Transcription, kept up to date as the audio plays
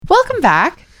Welcome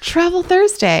back, Travel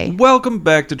Thursday. Welcome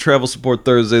back to Travel Support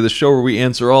Thursday, the show where we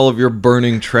answer all of your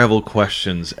burning travel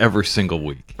questions every single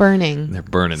week. Burning. They're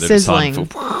burning. They're Sizzling.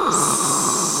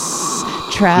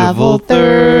 Travel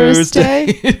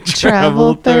Thursday.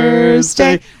 Travel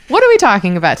Thursday. What are we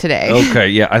talking about today? Okay,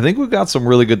 yeah, I think we've got some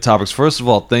really good topics. First of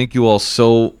all, thank you all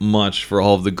so much for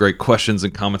all of the great questions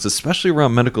and comments, especially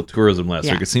around medical tourism last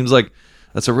week. It seems like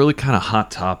that's a really kind of hot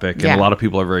topic, and a lot of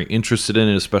people are very interested in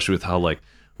it, especially with how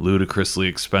ludicrously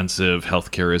expensive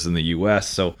healthcare is in the U.S.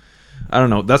 So, I don't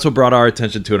know. That's what brought our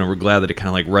attention to it, and we're glad that it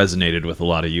kind of resonated with a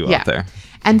lot of you out there.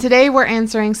 And today we're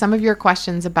answering some of your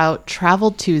questions about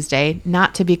Travel Tuesday,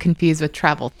 not to be confused with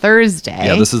Travel Thursday.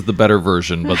 Yeah, this is the better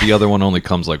version, but the other one only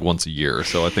comes once a year,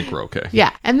 so I think we're okay. Yeah.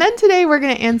 And then today we're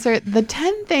going to answer the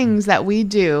 10 things that we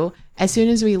do as soon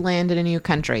as we land in a new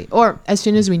country, or as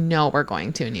soon as we know we're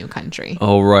going to a new country.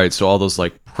 Oh, right. So all those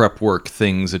prep work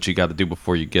things that you got to do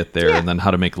before you get there, and then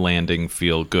how to make landing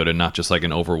feel good and not just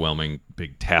an overwhelming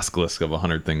big task list of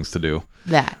 100 things to do.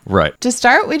 That. Right. To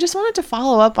start, we just wanted to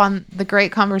follow up on the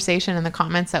great conversation and the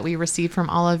comments that we received from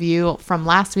all of you from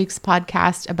last week's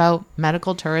podcast about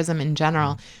medical tourism in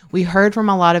general. We heard from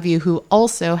a lot of you who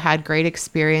also had great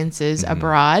experiences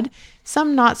abroad.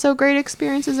 Some not so great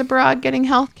experiences abroad getting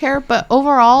healthcare, but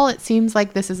overall, it seems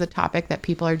like this is a topic that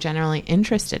people are generally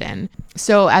interested in.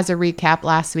 So, as a recap,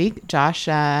 last week, Josh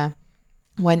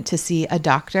went to see a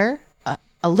doctor,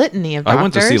 a litany of doctors. I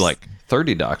went to see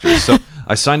 30 doctors. So,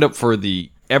 I signed up for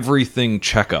the everything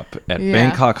checkup at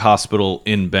Bangkok Hospital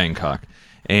in Bangkok.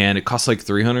 And it cost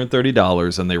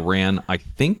 $330, and they ran, I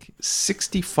think,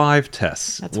 65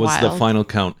 tests. That's was wild. The final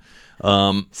count.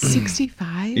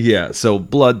 65? Yeah, so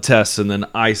blood tests, and then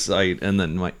eyesight, and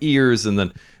then my ears, and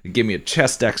then they gave me a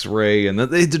chest x-ray, and then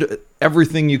they did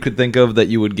everything you could think of that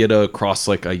you would get across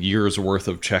a year's worth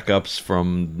of checkups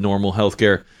from normal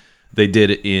healthcare. They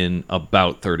did it in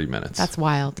about 30 minutes. That's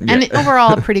wild. Yeah. And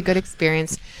overall, a pretty good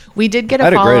experience. We did get a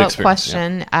follow-up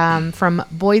question from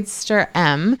Boydster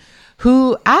M.,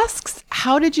 who asks,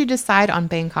 how did you decide on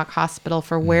Bangkok Hospital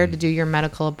for where to do your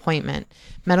medical appointment?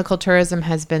 Medical tourism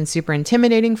has been super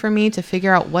intimidating for me to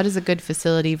figure out what is a good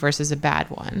facility versus a bad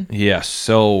one. Yeah,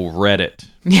 so Reddit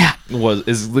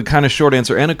is the kind of short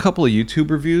answer, and a couple of YouTube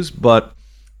reviews, but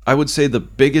I would say the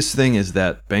biggest thing is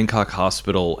that Bangkok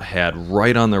Hospital had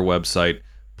right on their website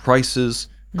prices,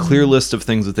 clear list of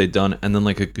things that they'd done, and then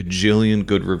a gajillion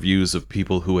good reviews of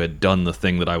people who had done the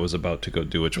thing that I was about to go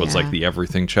do, which was the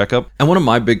everything checkup. And one of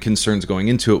my big concerns going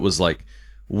into it was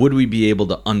would we be able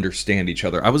to understand each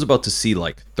other? I was about to see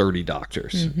 30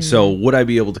 doctors. So would I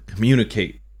be able to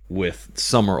communicate with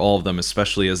some or all of them,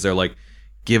 especially as they're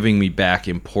giving me back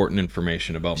important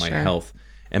information about my health?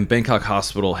 And Bangkok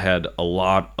Hospital had a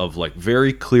lot of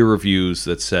very clear reviews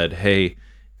that said, hey,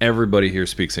 everybody here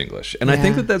speaks English. And I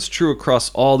think that that's true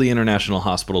across all the international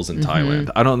hospitals in Thailand.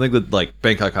 I don't think that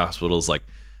Bangkok Hospital is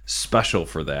special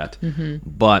for that.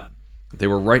 But they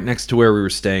were right next to where we were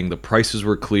staying. The prices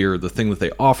were clear. The thing that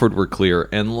they offered were clear.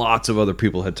 And lots of other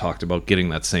people had talked about getting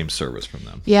that same service from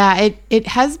them. Yeah,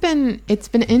 it's been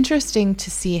interesting to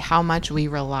see how much we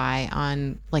rely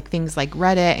on things like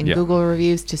Reddit and Google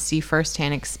reviews to see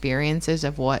firsthand experiences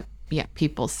of what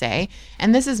people say.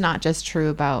 And this is not just true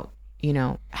about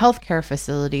healthcare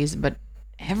facilities, but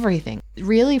everything.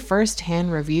 Really,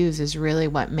 firsthand reviews is really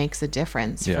what makes a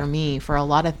difference for me for a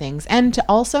lot of things. And to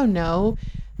also know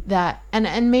that,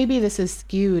 and maybe this is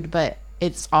skewed, but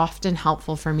it's often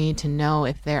helpful for me to know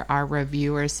if there are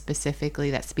reviewers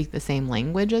specifically that speak the same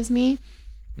language as me.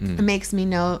 It makes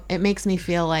me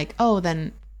feel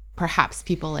then perhaps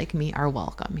people like me are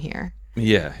welcome here.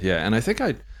 Yeah. And I think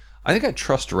I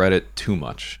trust Reddit too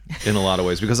much in a lot of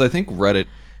ways, because I think Reddit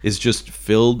is just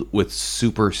filled with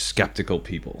super skeptical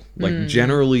people.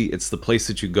 Generally, it's the place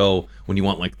that you go when you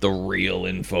want the real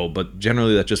info, but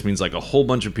generally that just means a whole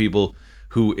bunch of people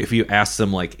who, if you ask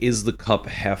them is the cup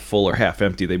half full or half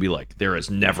empty, they'd be there has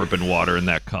never been water in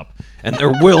that cup, and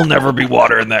there will never be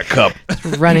water in that cup.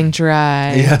 It's running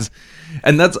dry. Yes.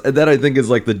 And that I think is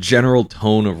the general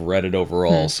tone of Reddit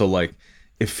overall. So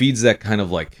it feeds that kind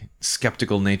of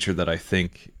skeptical nature that I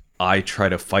think I try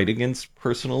to fight against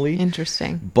personally.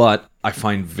 Interesting. But I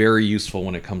find very useful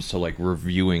when it comes to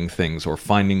reviewing things or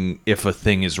finding if a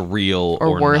thing is real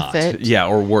or worth not. it. Yeah,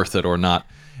 or worth it or not.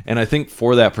 And I think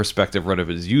for that perspective, Reddit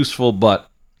is useful, but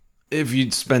if you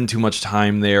spend too much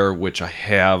time there, which I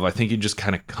have, I think you just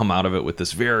kind of come out of it with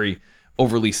this very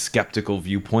overly skeptical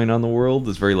viewpoint on the world,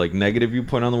 this very negative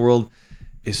viewpoint on the world.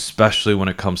 especially when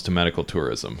it comes to medical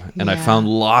tourism. And I found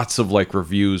lots of like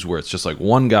reviews where it's just like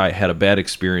one guy had a bad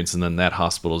experience and then that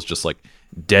hospital is just like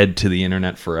dead to the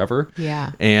internet forever.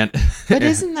 Yeah. And but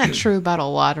isn't that true about a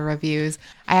lot of reviews?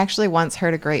 I actually once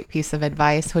heard a great piece of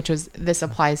advice, which was, this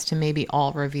applies to maybe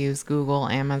all reviews, Google,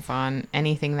 Amazon,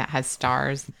 anything that has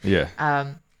stars.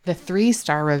 Yeah. The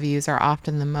 3-star reviews are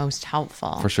often the most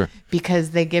helpful. For sure. Because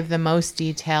they give the most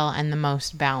detail and the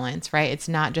most balance, right? It's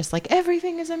not just like,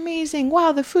 everything is amazing.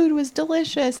 Wow, the food was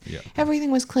delicious. Yeah.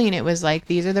 Everything was clean. It was like,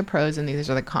 these are the pros and these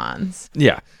are the cons.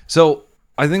 Yeah. So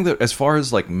I think that as far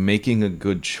as like making a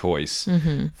good choice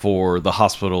for the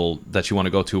hospital that you want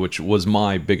to go to, which was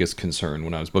my biggest concern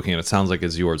when I was booking it, it sounds like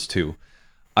it's yours too.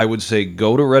 I would say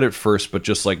go to Reddit first, but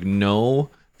just like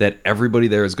know that everybody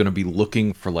there is going to be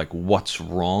looking for like what's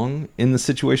wrong in the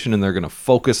situation, and they're going to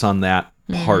focus on that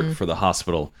part for the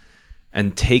hospital,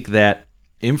 and take that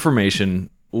information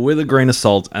with a grain of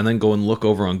salt and then go and look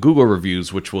over on Google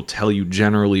reviews, which will tell you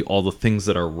generally all the things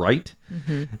that are right.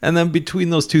 And then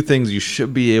between those two things, you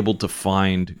should be able to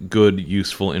find good,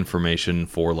 useful information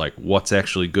for like what's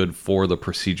actually good for the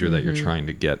procedure that you're trying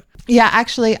to get. Yeah,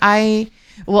 actually,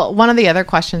 well, one of the other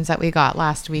questions that we got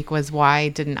last week was, why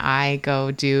didn't I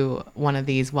go do one of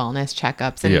these wellness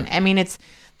checkups? And I mean,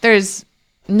 there's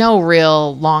no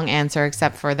real long answer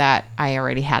except for that I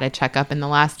already had a checkup in the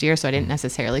last year, so I didn't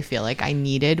necessarily feel like I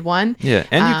needed one. Yeah,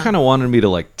 and you kind of wanted me to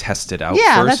like test it out first.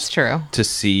 Yeah, that's true. To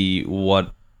see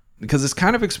what, because it's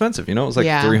kind of expensive, you know? It was like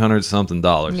 $300 something.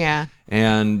 Yeah.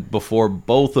 And before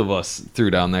both of us threw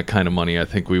down that kind of money, I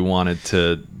think we wanted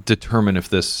to determine if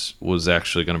this was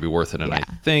actually going to be worth it. And I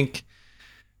think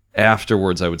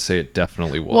afterwards, I would say it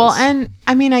definitely was. Well, and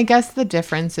I mean, I guess the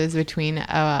differences between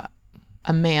a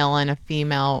male and a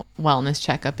female wellness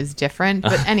checkup is different.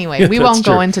 But anyway, we won't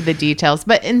go into the details.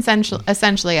 But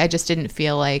essentially, I just didn't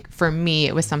feel like, for me,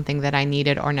 it was something that I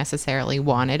needed or necessarily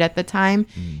wanted at the time.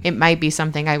 It might be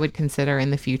something I would consider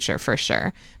in the future for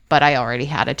sure. But I already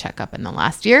had a checkup in the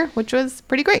last year, which was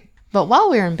pretty great. But while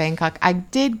we were in Bangkok, I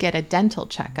did get a dental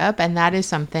checkup, and that is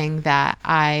something that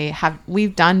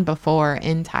we've done before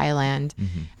in Thailand.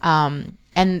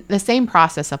 And the same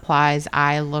process applies.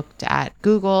 I looked at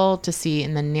Google to see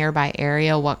in the nearby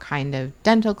area what kind of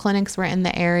dental clinics were in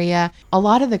the area. A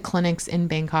lot of the clinics in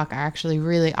Bangkok are actually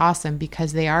really awesome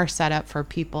because they are set up for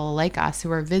people like us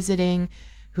who are visiting,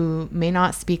 who may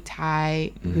not speak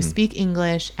Thai, who speak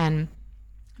English, and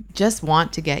just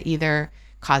want to get either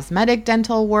cosmetic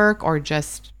dental work or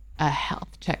just a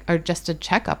health check or just a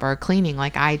checkup or a cleaning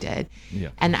like I did. Yeah.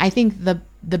 And I think the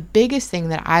biggest thing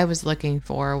that I was looking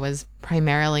for was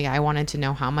primarily I wanted to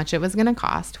know how much it was going to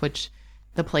cost, which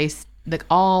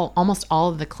almost all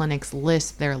of the clinics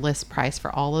list their list price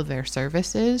for all of their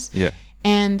services. Yeah.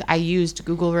 And I used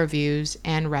Google reviews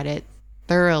and Reddit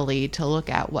thoroughly to look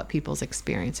at what people's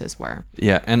experiences were.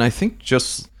 Yeah. And I think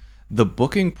just the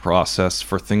booking process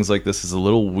for things like this is a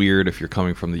little weird if you're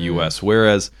coming from the US,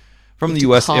 whereas from the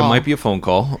US, it might be a phone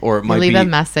call or it might leave be a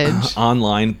message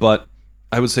online. But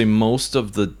I would say most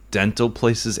of the dental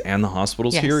places and the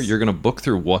hospitals here, you're going to book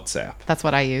through WhatsApp. That's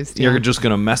what I used. You're just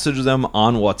going to message them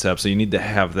on WhatsApp. So you need to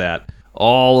have that.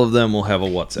 All of them will have a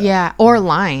WhatsApp. Yeah, or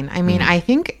Line. I mean, I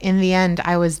think in the end,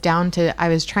 I was trying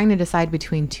to decide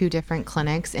between 2 different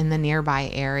clinics in the nearby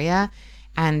area.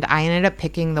 And I ended up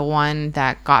picking the one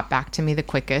that got back to me the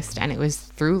quickest, and it was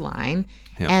through Line.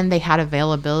 Yeah. And they had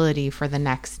availability for the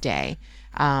next day.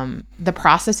 The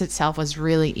process itself was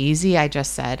really easy. I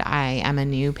just said, I am a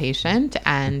new patient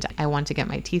and I want to get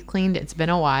my teeth cleaned. It's been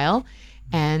a while.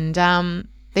 And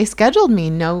they scheduled me,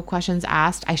 no questions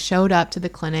asked. I showed up to the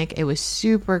clinic. It was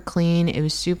super clean. It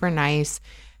was super nice.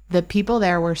 The people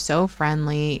there were so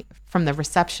friendly, from the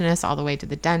receptionist all the way to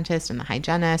the dentist and the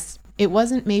hygienist. It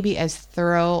wasn't maybe as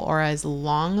thorough or as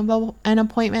long of an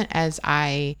appointment as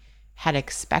I had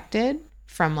expected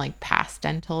from like past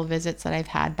dental visits that I've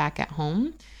had back at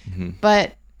home.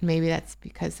 But maybe that's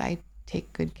because I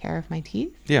take good care of my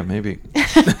teeth. Yeah, maybe.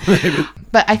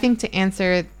 But I think to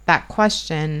answer that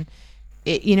question,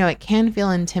 it can feel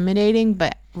intimidating,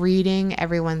 but reading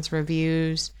everyone's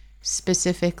reviews,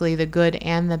 specifically the good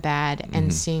and the bad,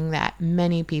 and seeing that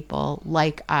many people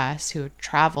like us who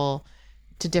travel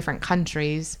to different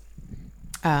countries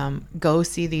go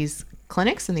see these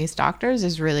clinics and these doctors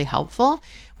is really helpful.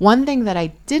 One thing that I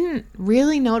didn't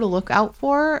really know to look out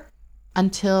for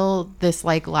until this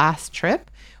last trip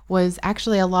was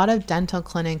actually a lot of dental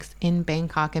clinics in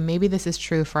Bangkok, and maybe this is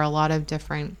true for a lot of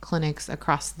different clinics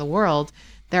across the world,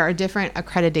 there are different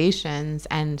accreditations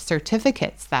and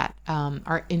certificates that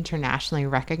are internationally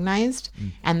recognized.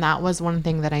 And that was one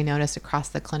thing that I noticed across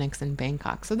the clinics in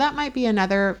Bangkok. So that might be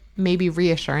another maybe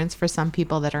reassurance for some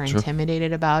people that are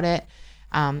intimidated about it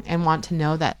and want to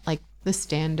know that like the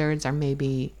standards are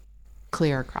maybe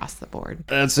clear across the board.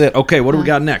 That's it. Okay, what do we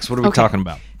got next? What are we talking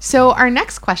about? So our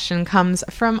next question comes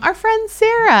from our friend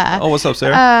Sarah. Oh, what's up,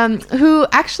 Sarah? Who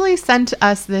actually sent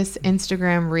us this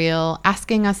Instagram reel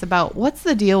asking us about what's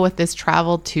the deal with this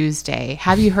Travel Tuesday?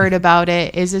 Have you heard about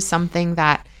it? Is this something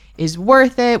that is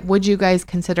worth it? Would you guys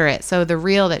consider it? So the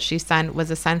reel that she sent was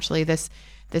essentially this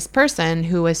person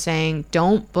who was saying,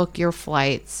 don't book your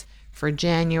flights for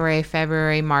January,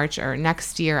 February, March, or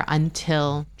next year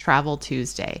until Travel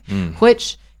Tuesday,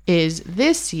 which is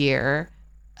this year,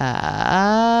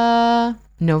 November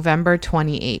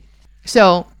 28th.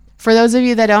 So for those of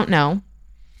you that don't know,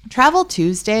 Travel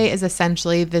Tuesday is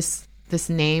essentially this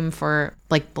name for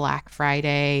like Black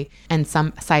Friday and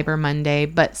some Cyber Monday,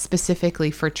 but specifically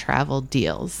for travel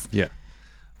deals. Yeah.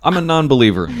 I'm a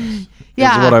non-believer in this. Yeah.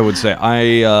 That's what I would say.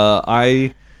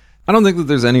 I don't think that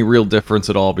there's any real difference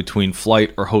at all between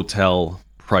flight or hotel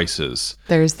prices.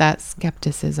 There's that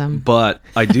skepticism. But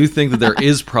I do think that there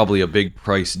is probably a big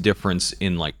price difference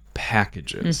in like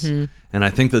packages. And I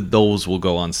think that those will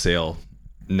go on sale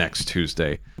next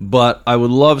Tuesday. But I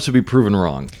would love to be proven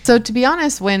wrong. So to be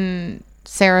honest, when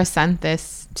Sarah sent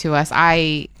this to us,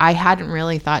 I hadn't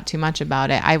really thought too much about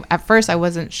it. At first, I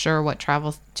wasn't sure what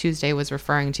Travel Tuesday was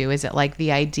referring to. Is it like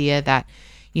the idea that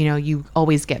you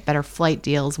always get better flight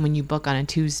deals when you book on a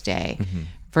Tuesday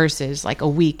versus like a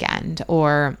weekend?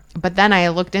 But then I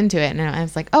looked into it and I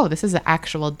was like, oh, this is an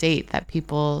actual date that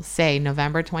people say,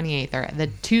 November 28th, or the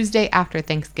Tuesday after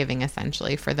Thanksgiving,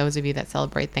 essentially, for those of you that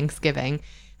celebrate Thanksgiving.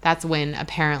 That's when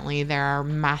apparently there are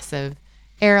massive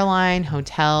airline,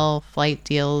 hotel, flight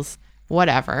deals,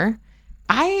 whatever.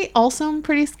 I also am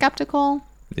pretty skeptical.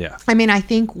 Yeah. I mean, I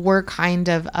think we're kind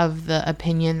of the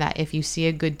opinion that if you see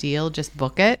a good deal, just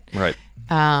book it. Right.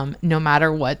 No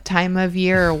matter what time of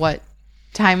year or what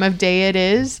time of day it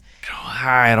is.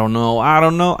 I don't know. I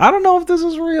don't know if this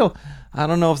is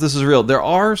real. There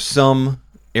are some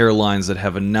airlines that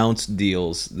have announced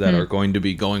deals that are going to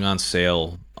be going on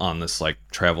sale on this like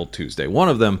Travel Tuesday. One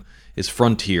of them is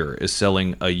Frontier, is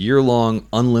selling a year-long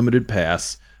unlimited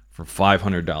pass for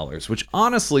 $500, which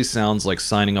honestly sounds like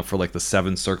signing up for like the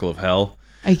Seventh Circle of Hell.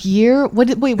 A year?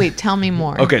 Wait, tell me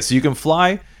more. Okay, so you can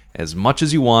fly as much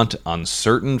as you want on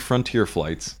certain Frontier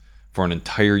flights for an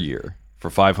entire year for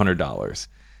 $500.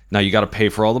 Now you got to pay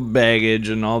for all the baggage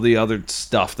and all the other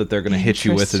stuff that they're going to hit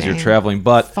you with as you're traveling,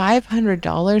 but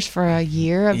 $500 for a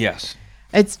year? Yes.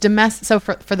 It's domestic. So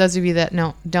for those of you that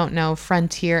don't know,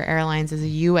 Frontier Airlines is a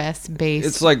U.S. based.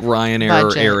 It's like Ryanair or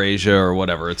AirAsia or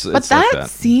whatever. It's that like that.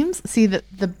 Seems. See,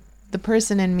 the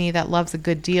person in me that loves a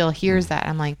good deal hears that.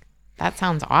 I'm like, that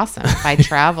sounds awesome. If I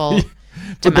travel,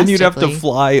 but then you'd have to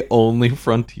fly only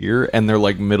Frontier, and they're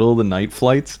like middle of the night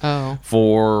flights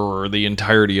for the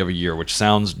entirety of a year, which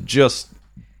sounds just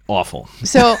awful.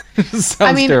 So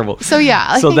sounds terrible. So yeah,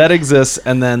 I think that exists,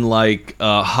 and then like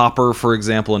Hopper, for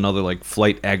example, another like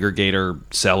flight aggregator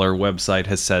seller website,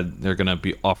 has said they're going to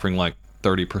be offering like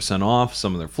 30% off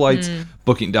some of their flights.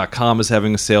 Booking.com is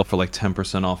having a sale for like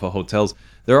 10% off of hotels.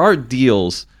 There are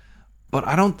deals, but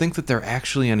I don't think that they're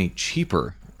actually any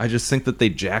cheaper. I just think that they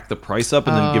jack the price up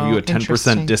and then give you a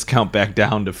 10% discount back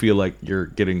down to feel like you're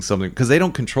getting something, because they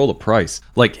don't control the price.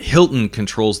 Like Hilton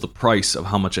controls the price of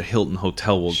how much a Hilton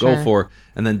hotel will go for,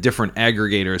 and then different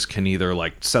aggregators can either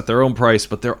like set their own price,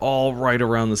 but they're all right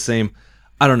around the same.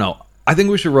 I don't know. I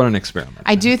think we should run an experiment.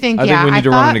 I do think, I think we need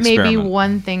to run an experiment. Maybe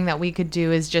one thing that we could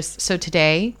do is just, so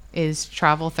today is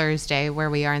Travel Thursday, where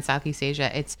we are in Southeast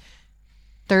Asia. It's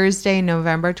Thursday,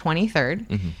 November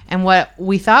 23rd. And what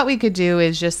we thought we could do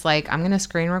is just like, I'm going to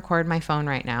screen record my phone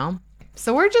right now.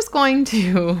 So we're just going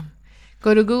to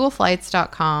go to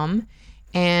googleflights.com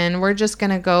and we're just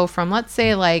going to go from, let's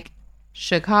say, like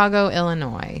Chicago,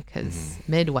 Illinois, because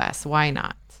Midwest, why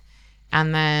not?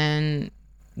 And then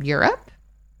Europe,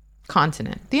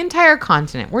 continent, the entire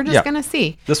continent. We're just going to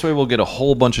see. This way we'll get a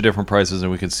whole bunch of different prices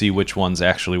and we can see which ones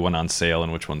actually went on sale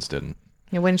and which ones didn't.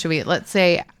 When should we, let's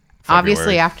say,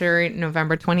 obviously after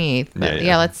November 28th, but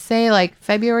let's say like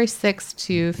February 6th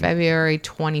to February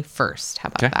 21st. How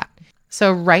about that?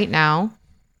 So right now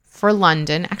for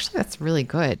London, actually that's really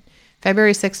good.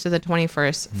 February 6th to the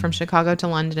 21st from Chicago to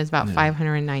London is about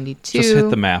 592. Just hit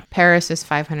the map. Paris is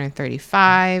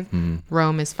 535.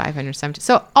 Rome is 570.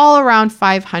 So all around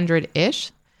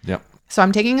 500-ish. Yep. So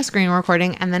I'm taking a screen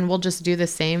recording and then we'll just do the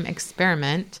same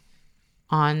experiment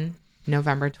on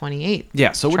November 28th.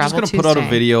 Yeah, so we're just going to put out a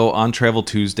video on Travel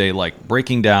Tuesday, like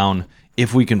breaking down,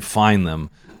 if we can find them,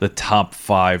 the top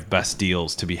 5 best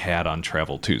deals to be had on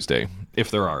Travel Tuesday, if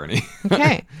there are any.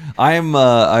 Okay.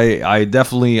 I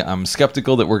definitely, I'm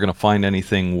skeptical that we're going to find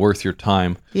anything worth your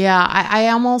time. Yeah,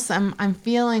 I'm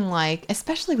feeling like,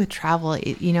 especially with travel,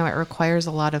 it requires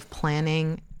a lot of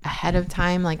planning ahead of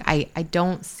time. Like I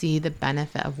don't see the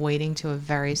benefit of waiting till a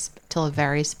very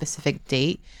specific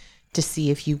date to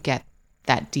see if you get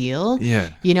that deal. Yeah.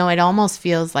 It almost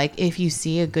feels like if you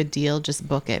see a good deal, just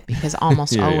book it, because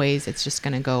almost always it's just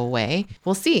going to go away.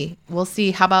 We'll see.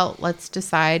 How about let's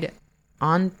decide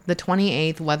on the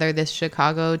 28th whether this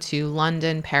Chicago to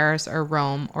London, Paris, or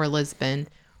Rome, or Lisbon,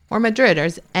 or Madrid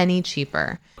is any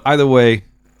cheaper. Either way,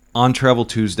 on Travel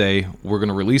Tuesday, we're going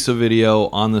to release a video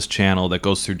on this channel that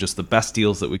goes through just the best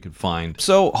deals that we could find.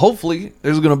 So hopefully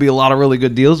there's going to be a lot of really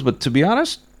good deals, but to be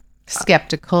honest,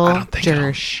 skeptical. I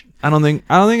don't think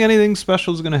anything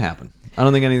special is going to happen. I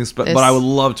don't think anything special, but I would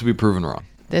love to be proven wrong.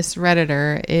 This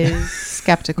Redditor is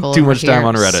skeptical. Too much time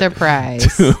on Reddit.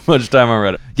 Surprise. Too much time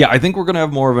on Reddit. Yeah, I think we're going to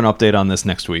have more of an update on this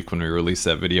next week when we release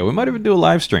that video. We might even do a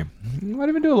live stream.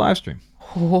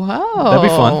 Whoa. That'd be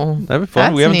fun.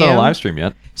 That's we haven't new. done a live stream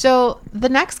yet. So the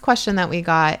next question that we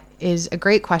got is a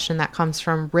great question that comes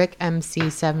from Rick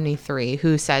MC73,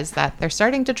 who says that they're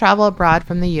starting to travel abroad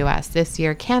from the U.S. this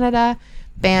year. Canada,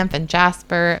 Banff and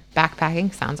Jasper.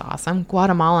 Backpacking sounds awesome.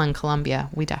 Guatemala and Colombia.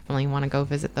 We definitely want to go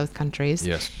visit those countries.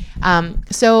 Yes.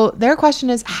 So their question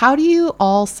is, how do you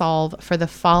all solve for the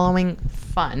following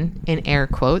fun, in air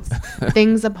quotes,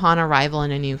 things upon arrival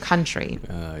in a new country?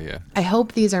 Yeah. I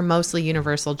hope these are mostly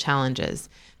universal challenges.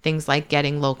 Things like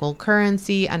getting local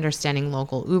currency, understanding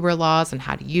local Uber laws and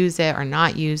how to use it or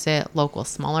not use it, local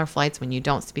smaller flights when you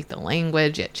don't speak the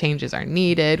language, yet changes are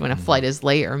needed when a flight is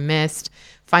late or missed,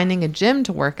 finding a gym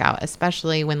to work out,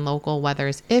 especially when local weather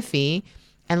is iffy.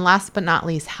 And last but not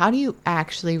least, how do you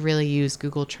actually really use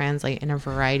Google Translate in a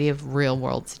variety of real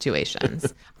world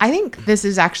situations? I think this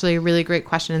is actually a really great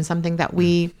question and something that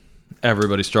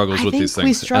everybody struggles with these things.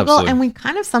 We struggle. Absolutely. And we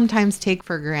kind of sometimes take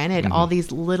for granted all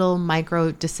these little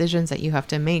micro decisions that you have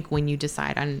to make when you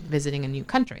decide on visiting a new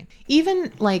country.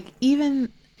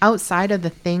 Even outside of the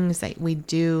things that we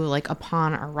do like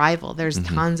upon arrival, there's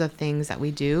tons of things that we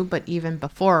do, but even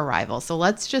before arrival. So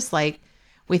let's just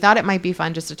we thought it might be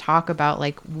fun just to talk about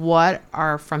what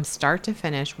are, from start to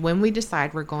finish, when we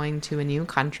decide we're going to a new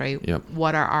country,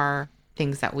 what are our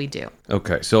things that we do.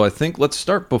 Okay, so I think let's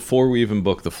start before we even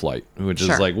book the flight, which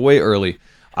is way early.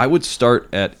 I would start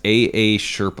at AA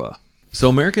Sherpa. So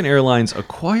American Airlines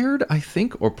acquired, I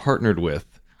think, or partnered with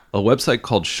a website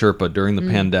called Sherpa during the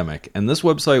pandemic. And this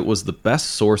website was the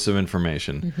best source of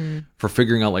information for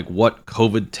figuring out what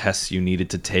COVID tests you needed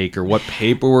to take or what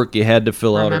paperwork you had to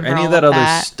fill out or any of that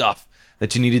other stuff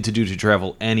that you needed to do to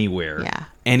travel anywhere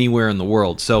in the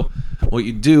world. So what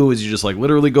you do is you just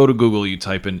literally go to Google, you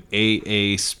type in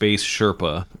AA space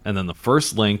Sherpa, and then the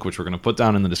first link, which we're going to put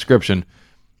down in the description,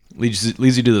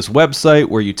 leads you to this website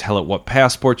where you tell it what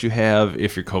passport you have,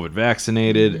 if you're COVID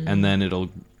vaccinated, and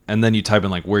then you type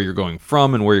in where you're going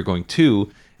from and where you're going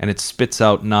to, and it spits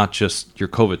out not just your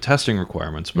COVID testing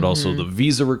requirements, but also the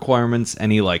visa requirements,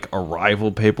 any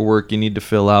arrival paperwork you need to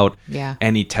fill out,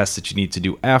 any tests that you need to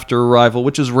do after arrival,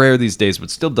 which is rare these days,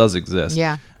 but still does exist.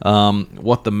 Yeah.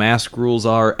 What the mask rules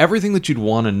are, everything that you'd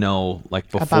want to know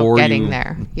before about getting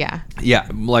there. Yeah. Yeah,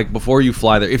 before you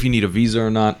fly there, if you need a visa or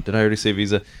not. Did I already say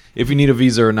visa? If you need a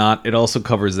visa or not, it also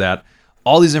covers that.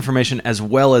 All these information, as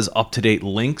well as up-to-date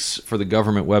links for the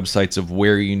government websites of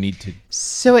where you need to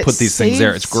put these things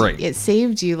there. It's great. It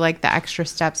saved you the extra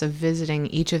steps of visiting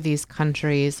each of these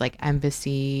countries,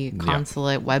 embassy,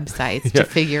 consulate websites to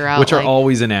figure out, which are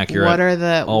always inaccurate. What are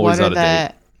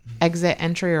the exit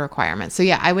entry requirements? So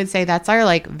I would say that's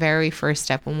our very first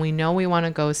step when we know we want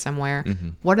to go somewhere.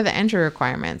 What are the entry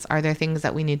requirements? Are there things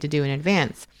that we need to do in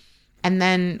advance? And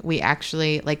then we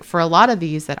actually, for a lot of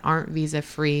these that aren't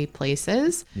visa-free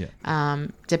places,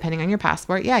 depending on your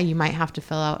passport, you might have to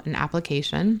fill out an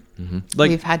application.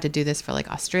 We've had to do this for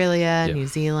Australia, New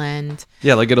Zealand.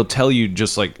 Yeah, it'll tell you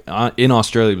just in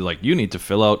Australia, you need to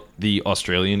fill out the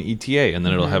Australian ETA, and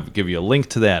then it'll give you a link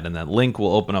to that, and that link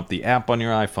will open up the app on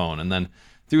your iPhone, and then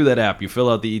through that app, you fill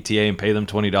out the ETA and pay them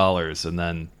 $20, and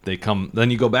then then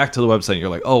you go back to the website and you're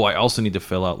like, oh, I also need to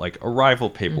fill out arrival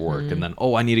paperwork, and then,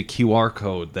 oh, I need a QR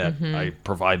code that I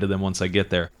provide to them once I get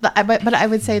there. But I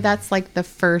would say that's the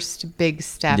first big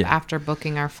step after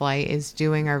booking our flight is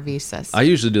doing our visas. I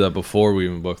usually do that before we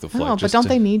even book the flight. Oh, but don't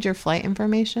they need your flight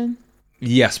information?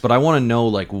 Yes, but I want to know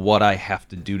like what I have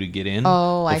to do to get in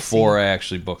before I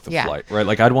actually book the flight, right?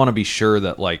 Like I'd want to be sure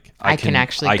that like I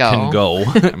can go.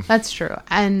 That's true.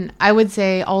 And I would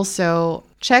say also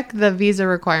check the visa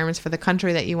requirements for the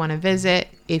country that you want to visit.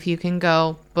 If you can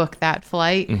go, book that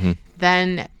flight.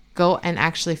 Then go and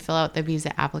actually fill out the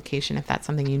visa application if that's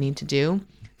something you need to do.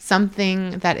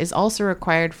 Something that is also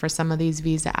required for some of these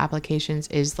visa applications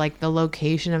is like the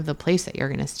location of the place that you're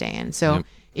going to stay in. So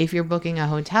if you're booking a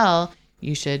hotel,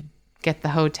 you should get the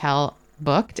hotel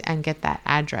booked and get that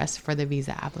address for the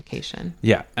visa application.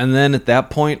 Yeah. And then at that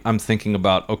point, I'm thinking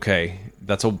about, okay,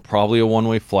 that's probably a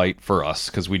one-way flight for us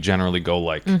because we generally go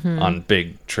like on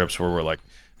big trips where we're like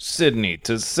Sydney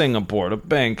to Singapore to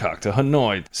Bangkok to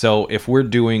Hanoi. So if we're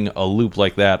doing a loop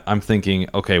like that, I'm thinking,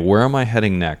 okay, where am I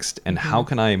heading next? And how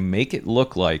can I make it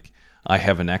look like I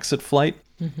have an exit flight,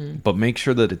 but make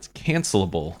sure that it's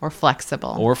cancelable or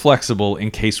flexible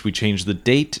in case we change the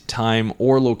date, time,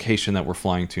 or location that we're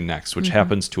flying to next, which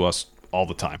happens to us all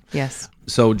the time. Yes.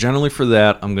 So generally for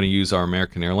that, I'm going to use our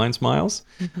American Airlines miles.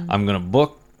 I'm going to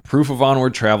book proof of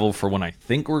onward travel for when I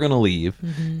think we're going to leave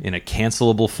in a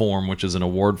cancelable form, which is an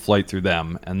award flight through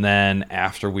them. And then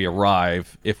after we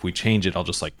arrive, if we change it, I'll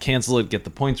just like cancel it, get the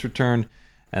points returned,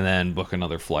 and then book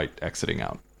another flight exiting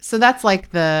out. So that's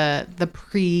like the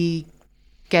pre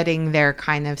getting there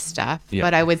kind of stuff. Yeah.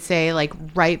 But I would say like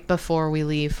right before we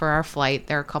leave for our flight,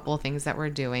 there are a couple of things that we're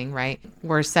doing, right?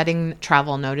 We're setting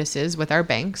travel notices with our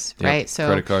banks, right? So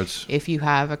credit cards. If you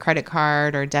have a credit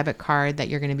card or debit card that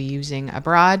you're going to be using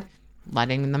abroad,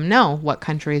 letting them know what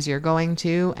countries you're going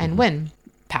to and when.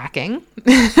 Packing.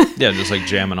 Yeah, just like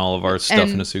jamming all of our stuff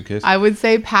in a suitcase. I would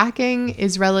say packing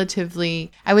is I would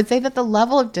say that the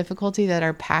level of difficulty that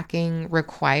our packing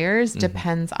requires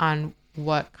depends on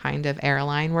what kind of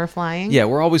airline we're flying. Yeah,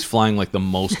 we're always flying like the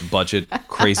most budget,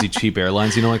 crazy cheap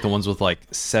airlines. You know, like the ones with like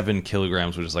 7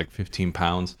 kilograms, which is like 15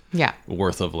 pounds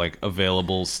worth of like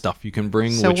available stuff you can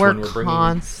bring. So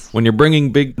when you're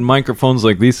bringing big microphones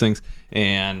like these things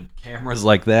and cameras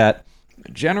like that,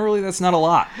 generally that's not a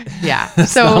lot. Yeah.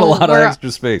 So not a lot of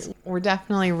extra space. We're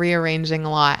definitely rearranging a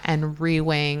lot and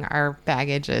reweighing our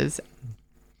baggages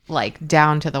like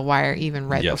down to the wire even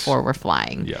right before we're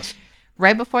flying. Yes.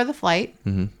 Right before the flight,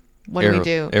 what do we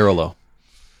do? Aerolo.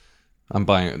 I'm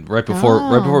buying it right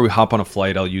before we hop on a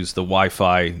flight. I'll use the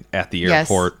Wi-Fi at the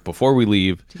airport before we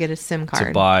leave to get a SIM card.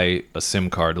 To buy a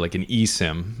SIM card, like an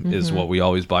eSIM, is what we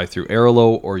always buy through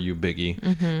Aerolo or Ubiggy.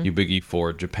 Ubiggy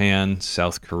for Japan,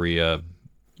 South Korea,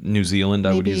 New Zealand.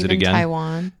 I would use it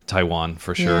again. Taiwan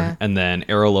for sure, and then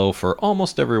Aerolo for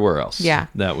almost everywhere else.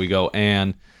 That we go,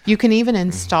 and you can even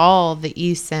install the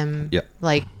eSIM.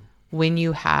 Like when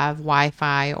you have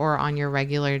Wi-Fi or on your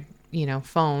regular,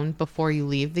 phone before you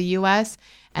leave the U.S.,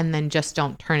 and then just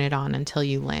don't turn it on until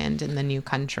you land in the new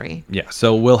country. Yeah,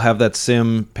 so we'll have that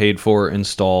SIM paid for,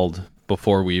 installed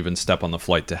before we even step on the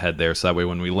flight to head there. So that way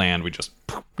when we land, we just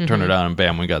turn it on and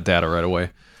bam, we got data right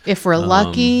away. If we're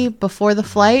lucky, before the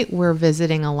flight, we're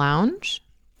visiting a lounge.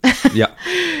 Yeah.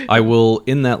 I will,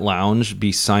 in that lounge,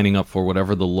 be signing up for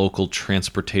whatever the local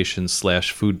transportation /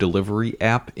 food delivery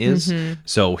app is.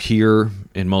 So here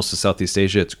in most of Southeast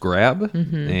Asia, it's Grab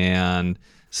and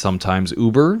sometimes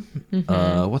Uber.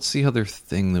 What's the other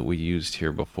thing that we used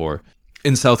here before?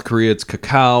 In South Korea, it's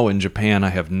Kakao. In Japan, I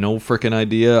have no freaking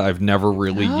idea. I've never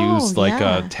really used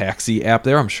a taxi app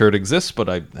there. I'm sure it exists, but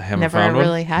I haven't found one. Never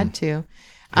really had to.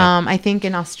 I think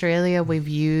in Australia, we've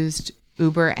used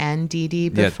Uber and Didi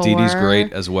before. Yeah, Didi's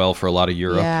great as well for a lot of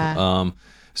Europe. Yeah.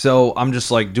 So I'm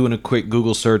just like doing a quick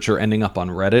Google search or ending up on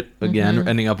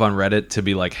Reddit to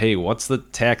be like, hey, what's the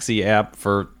taxi app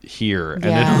for here?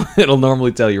 And it'll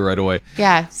normally tell you right away.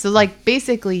 Yeah. So like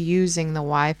basically using the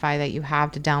Wi-Fi that you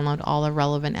have to download all the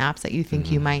relevant apps that you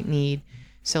think you might need.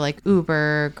 So like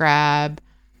Uber, Grab,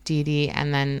 Didi,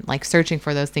 and then like searching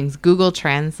for those things. Google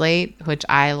Translate, which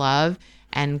I love,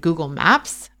 and Google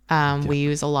Maps we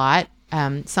use a lot.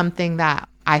 Something that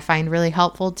I find really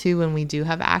helpful too when we do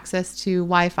have access to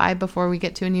Wi-Fi before we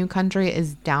get to a new country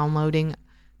is downloading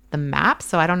the maps.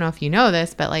 So I don't know if you know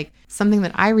this, but like something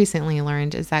that I recently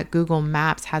learned is that Google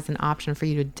Maps has an option for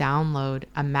you to download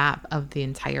a map of the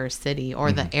entire city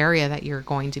or the area that you're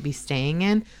going to be staying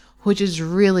in, which is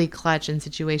really clutch in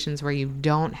situations where you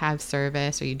don't have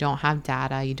service or you don't have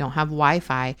data, you don't have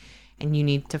Wi-Fi, and you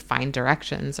need to find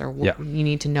directions or you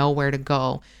need to know where to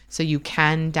go. So you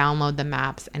can download the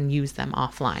maps and use them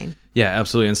offline. Yeah,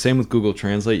 absolutely. And same with Google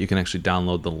Translate. You can actually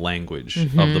download the language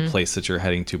of the place that you're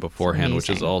heading to beforehand, which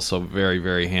is also very,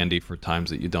 very handy for times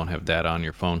that you don't have data on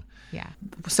your phone. Yeah.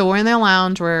 So we're in the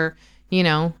lounge. We're,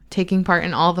 taking part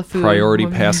in all the food. Priority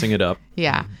passing it up.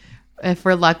 Yeah. if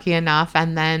we're lucky enough.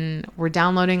 And then we're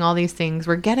downloading all these things.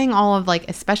 We're getting all of like,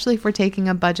 especially if we're taking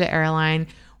a budget airline,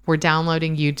 we're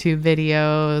downloading YouTube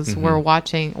videos.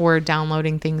 We're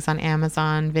downloading things on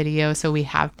Amazon Video, so we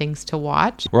have things to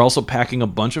watch. We're also packing a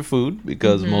bunch of food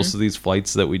because most of these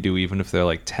flights that we do, even if they're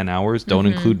like 10 hours, don't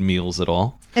include meals at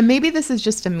all. And maybe this is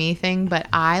just a me thing, but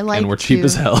I like And we're cheap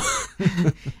as hell.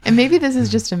 And maybe this is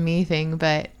just a me thing,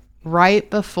 but right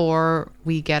before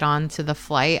we get onto the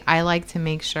flight, I like to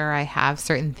make sure I have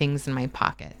certain things in my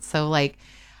pocket. So like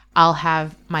I'll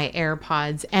have my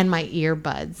AirPods and my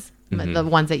earbuds, the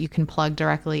ones that you can plug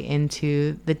directly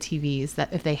into the TVs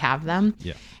that if they have them.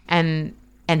 Yeah. And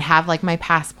have like my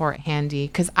passport handy,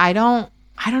 cuz I don't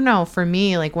know, for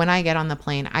me, like when I get on the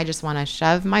plane, I just want to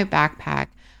shove my backpack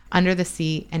under the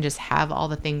seat and just have all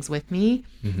the things with me,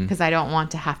 because I don't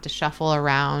want to have to shuffle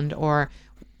around or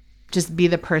just be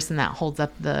the person that holds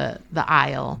up the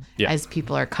aisle as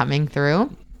people are coming through.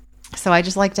 So I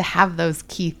just like to have those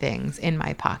key things in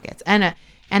my pockets and a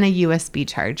USB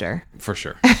charger. For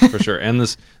sure. And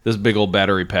this big old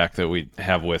battery pack that we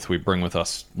bring with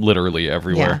us literally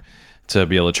everywhere to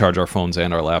be able to charge our phones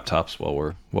and our laptops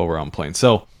while we're on plane.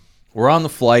 So we're on the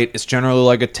flight. It's generally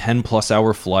like a 10+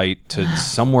 hour flight to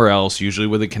somewhere else, usually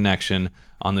with a connection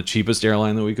on the cheapest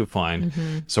airline that we could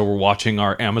find. So we're watching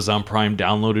our Amazon Prime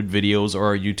downloaded videos or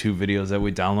our YouTube videos that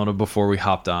we downloaded before we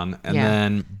hopped on. And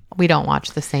then we don't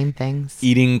watch the same things.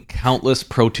 Eating countless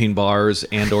protein bars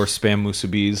and or Spam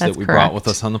musubis that we brought with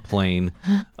us on the plane.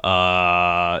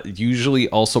 Usually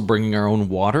also bringing our own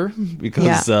water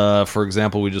because, for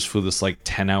example, we just flew this like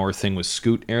 10-hour thing with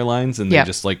Scoot Airlines and they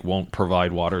just like won't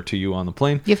provide water to you on the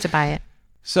plane. You have to buy it.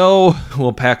 So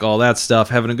we'll pack all that stuff,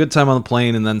 having a good time on the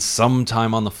plane, and then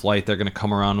sometime on the flight, they're going to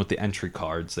come around with the entry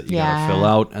cards that you got to fill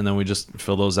out, and then we just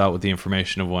fill those out with the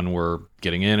information of when we're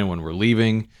getting in and when we're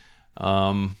leaving.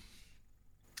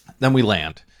 Then we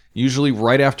land. Usually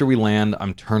right after we land,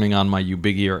 I'm turning on my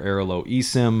Ubigi or Airalo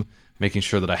eSIM, making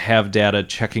sure that I have data,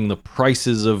 checking the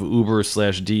prices of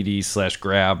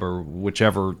Uber/DiDi/Grab or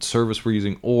whichever service we're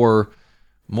using, or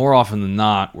more often than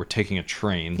not, we're taking a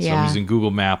train. So I'm using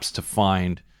Google Maps to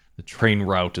find the train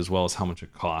route as well as how much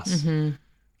it costs.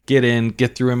 Get in,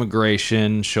 get through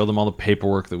immigration, show them all the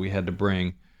paperwork that we had to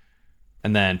bring,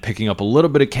 and then picking up a little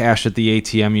bit of cash at the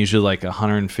ATM, usually like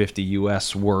 $150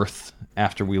 US worth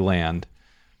after we land.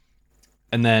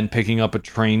 And then picking up a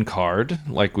train card,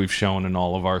 like we've shown in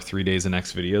all of our 3 days and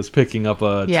X videos, picking up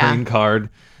a train card.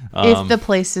 If the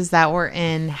places that we're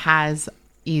in has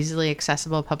easily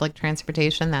accessible public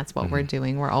transportation, that's what we're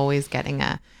doing. We're always getting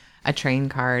a train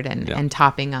card and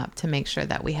topping up to make sure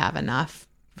that we have enough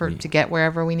to get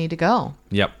wherever we need to go.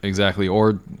 Yep, exactly.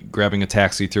 Or grabbing a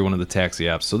taxi through one of the taxi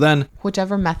apps. So then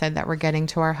whichever method that we're getting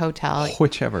to our hotel.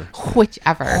 However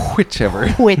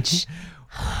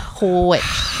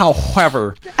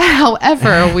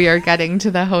we are getting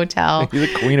to the hotel. Are you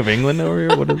the Queen of England over here?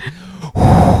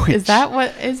 Is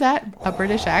that a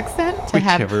British accent?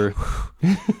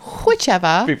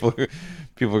 Whichever.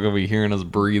 People are gonna be hearing us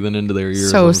breathing into their ears.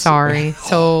 So sorry.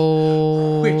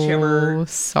 Whichever.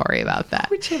 Sorry about that.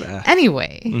 Whichever.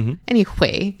 Anyway,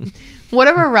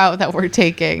 whatever route that we're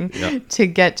taking to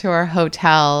get to our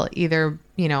hotel, either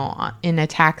in a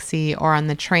taxi or on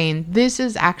the train, this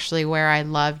is actually where I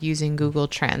love using Google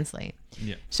Translate.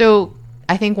 Yeah. So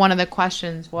I think one of the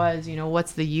questions was,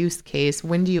 what's the use case?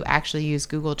 When do you actually use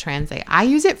Google Translate? I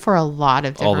use it for a lot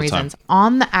of different reasons.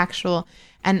 On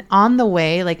the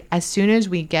way, like as soon as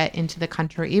we get into the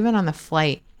country, even on the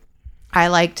flight, I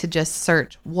like to just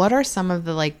search what are some of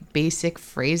the like basic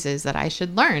phrases that I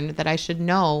should learn, that I should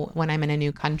know when I'm in a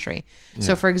new country. Yeah.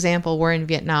 So for example, we're in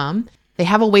Vietnam. They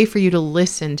have a way for you to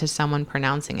listen to someone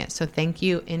pronouncing it. So thank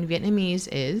you in Vietnamese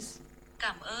is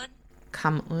Cảm ơn.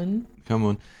 Cảm ơn. Cảm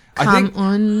ơn. I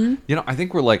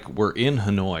think we're in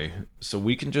Hanoi, so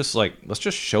we can just let's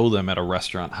just show them at a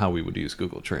restaurant how we would use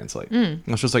Google Translate.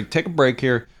 Let's just take a break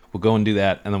here. We'll go and do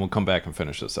that, and then we'll come back and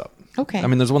finish this up. Okay. I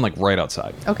mean, there's one right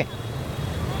outside. Okay.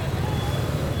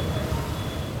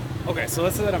 Okay, so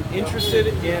let's say that I'm interested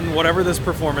in whatever this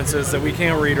performance is that we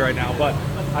can't read right now, but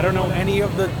I don't know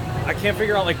I can't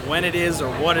figure out when it is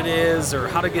or what it is or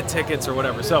how to get tickets or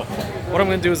whatever. So what I'm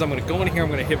going to do is I'm going to go in here,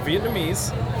 I'm going to hit Vietnamese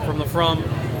from,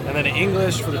 and then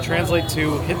English for the translate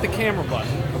to, hit the camera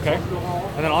button, okay?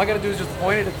 And then all I got to do is just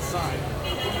point it at the side.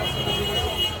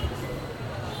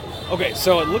 Okay,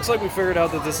 so it looks like we figured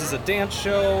out that this is a dance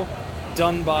show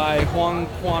done by Hoang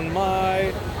Quan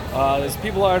Mai. There's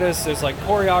people artists, there's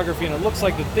choreography, and it looks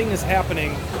like the thing is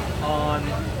happening on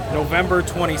November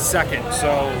 22nd,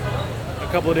 so a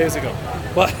couple of days ago.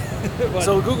 But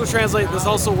so Google Translate, this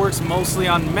also works mostly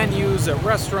on menus at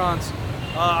restaurants.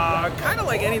 kind of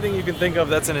like anything you can think of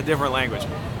that's in a different language.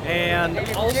 And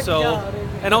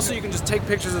also you can just take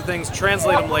pictures of things,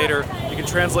 translate them later. You can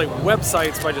translate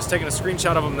websites by just taking a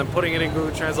screenshot of them and then putting it in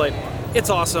Google Translate. It's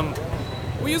awesome.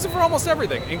 We use it for almost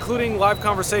everything, including live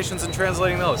conversations and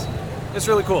translating those. It's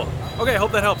really cool. Okay, I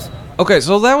hope that helps. Okay,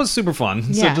 so that was super fun.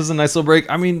 Yeah. So just a nice little break.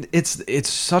 I mean, it's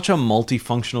such a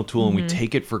multifunctional tool, and we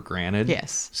take it for granted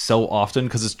so often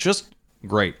because it's just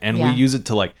great. And we use it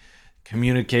to like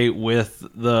communicate with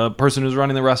the person who's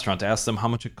running the restaurant, to ask them how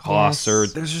much it costs, or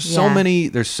there's just so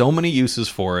many uses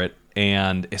for it.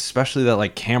 And especially that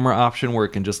like camera option where it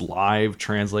can just live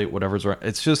translate whatever's right.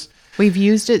 It's just, we've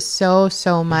used it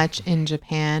so much in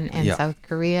Japan and South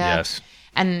Korea. Yes.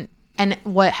 And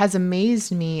what has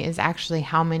amazed me is actually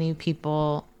how many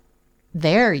people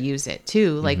there use it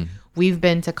too. Like we've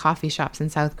been to coffee shops in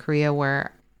South Korea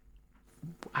where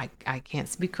I can't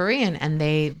speak Korean, and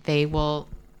they will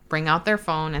bring out their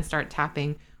phone and start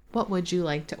tapping. What would you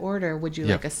like to order? Would you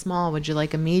like a small? Would you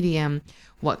like a medium?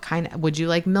 What kind? Would you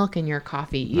like milk in your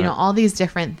coffee? You know, all these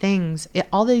different things,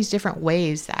 all these different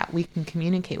ways that we can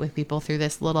communicate with people through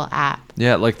this little app.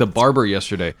 Yeah, like the barber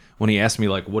yesterday, when he asked me,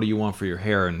 like, what do you want for your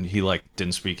hair? And he, like,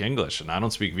 didn't speak English, and I don't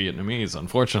speak Vietnamese,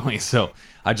 unfortunately. So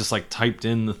I just, like, typed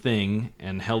in the thing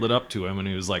and held it up to him, and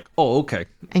he was like, oh, okay.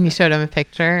 And you showed him a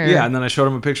picture? Or? Yeah, and then I showed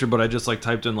him a picture, but I just, like,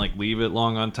 typed in, like, leave it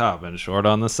long on top and short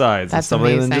on the sides. That's and stuff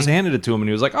amazing. like that, and then just handed it to him, and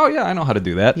he was like, oh, yeah, I know how to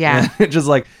do that. Yeah. And just,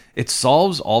 like, it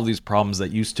solves all these problems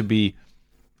that used to be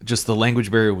just the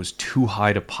language barrier was too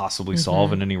high to possibly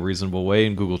solve in any reasonable way,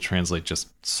 and Google Translate just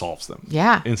solves them.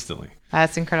 Yeah. Instantly.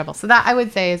 That's incredible. So that I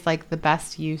would say is like the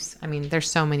best use. I mean, there's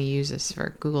so many uses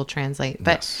for Google Translate,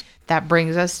 but that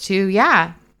brings us to,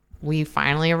 we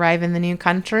finally arrive in the new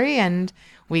country and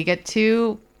we get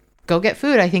to go get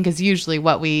food, I think is usually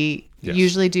what we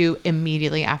usually do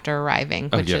immediately after arriving,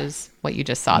 which is what you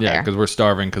just saw there. Yeah, because we're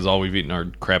starving because all we've eaten are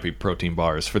crappy protein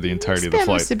bars for the entirety of the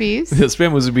flight. Spam The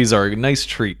Spam Musubis are a nice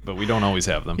treat, but we don't always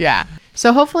have them. Yeah.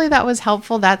 So hopefully that was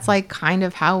helpful. That's like kind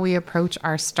of how we approach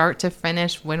our start to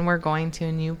finish when we're going to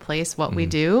a new place, what we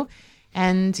do.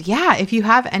 And if you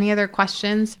have any other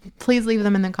questions, please leave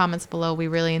them in the comments below. We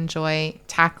really enjoy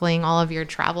tackling all of your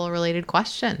travel related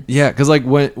questions. Yeah, because like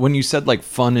when you said like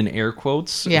fun in air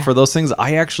quotes for those things,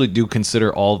 I actually do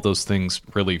consider all of those things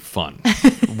really fun,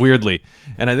 weirdly.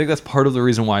 And I think that's part of the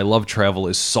reason why I love travel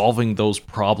is solving those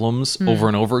problems over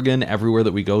and over again. Everywhere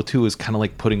that we go to is kind of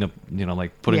like putting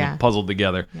a puzzle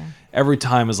together. Yeah. Every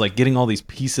time is like getting all these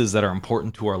pieces that are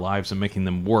important to our lives and making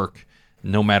them work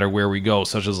no matter where we go,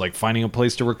 such as like finding a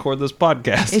place to record this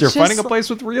podcast or finding a place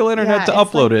with real internet to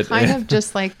upload it. Kind of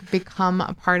just like become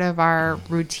a part of our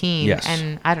routine. Yes.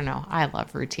 And I don't know, I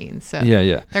love routines. So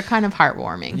they're kind of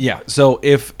heartwarming. Yeah. So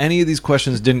if any of these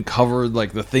questions didn't cover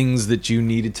like the things that you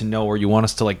needed to know or you want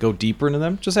us to like go deeper into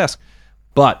them, just ask.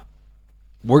 But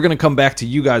we're going to come back to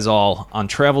you guys all on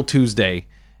Travel Tuesday,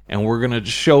 and we're going to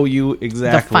show you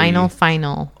exactly the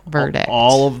final verdict.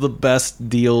 All of the best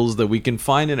deals that we can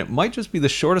find. And it might just be the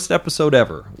shortest episode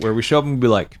ever where we show up and be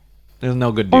like, there's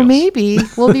no good deals. Or maybe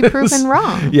we'll be proven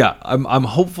wrong. Yeah, I'm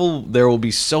hopeful there will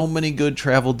be so many good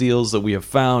travel deals that we have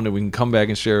found and we can come back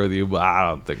and share with you, but I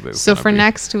don't think there's So for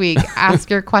next week, ask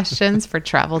your questions for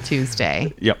Travel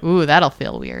Tuesday. Yep. Ooh, that'll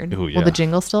feel weird. Ooh, yeah. Will the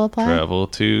jingle still apply? Travel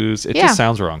Tuesday. It just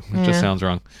sounds wrong. It just sounds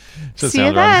wrong. See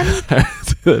you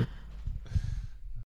then.